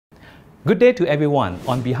Good day to everyone.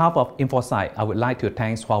 On behalf of Infosyte, I would like to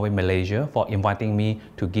thank Huawei Malaysia for inviting me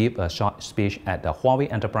to give a short speech at the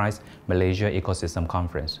Huawei Enterprise Malaysia Ecosystem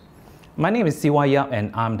Conference. My name is 𝙃𝙪𖖼𝙬𝙬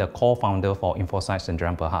and I'm the co-founder for Infosyte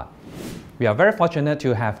𝙃𝙪𖖼𝙬𝙬. We are very fortunate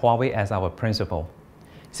to have Huawei as our principal.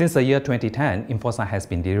 Since the year 2010, Infosyte has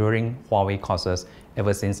been delivering Huawei courses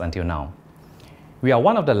ever since until now. We are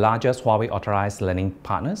one of the largest Huawei Authorized Learning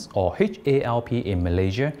Partners, or HALP, in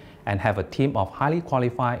Malaysia, and have a team of highly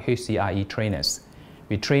qualified HCIE trainers.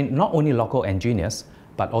 We train not only local engineers,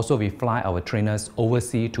 but also we fly our trainers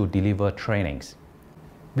overseas to deliver trainings.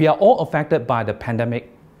 We are all affected by the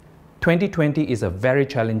pandemic. 2020 is a very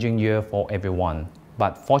challenging year for everyone,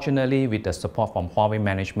 but fortunately with the support from Huawei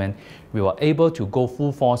management, we were able to go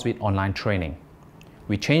full force with online training.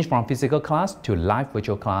 We changed from physical class to live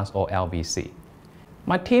virtual class, or LVC.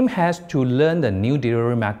 My team has to learn the new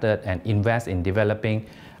delivery method and invest in developing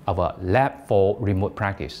our lab for remote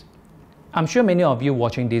practice. I'm sure many of you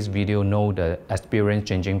watching this video know the experience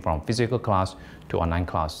changing from physical class to online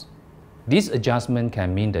class. This adjustment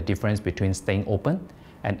can mean the difference between staying open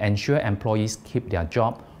and ensure employees keep their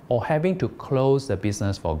job or having to close the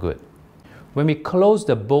business for good. When we close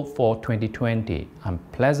the book for 2020, I'm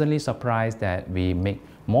pleasantly surprised that we make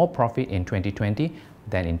more profit in 2020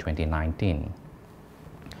 than in 2019.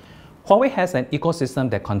 Huawei has an ecosystem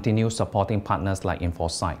that continues supporting partners like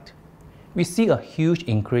Infosyte. We see a huge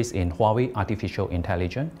increase in Huawei Artificial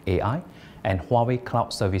Intelligence, AI, and Huawei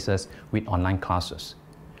Cloud Services with online classes.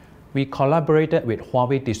 We collaborated with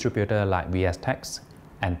Huawei distributors like VSTech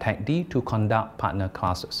and 𝙃𝙪𝙖𝙬𝙬𝙘 to conduct partner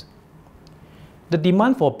classes. The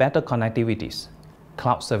demand for better connectivities,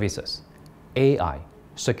 cloud services, AI,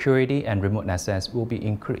 security, and remote access will be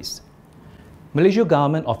increased. Malaysia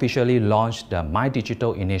government officially launched the My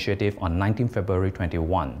Digital initiative on 19 February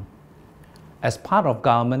 2021. As part of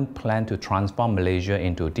government plan to transform Malaysia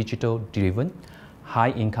into a digital-driven,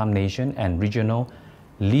 high-income nation and regional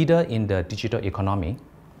leader in the digital economy,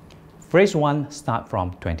 Phase 1 starts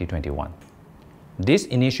from 2021. This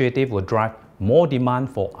initiative will drive more demand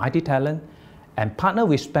for IT talent, and partners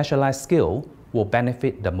with specialized skill will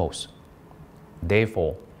benefit the most.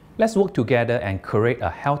 Therefore, let's work together and create a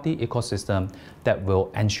healthy ecosystem that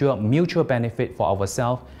will ensure mutual benefit for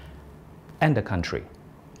ourselves and the country.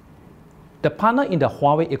 The partner in the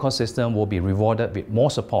Huawei ecosystem will be rewarded with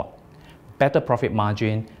more support, better profit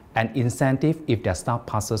margin, and incentive if their staff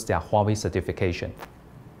passes their Huawei certification.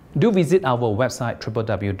 Do visit our website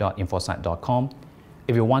www.infosyte.com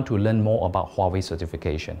if you want to learn more about Huawei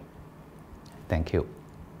certification. Thank you.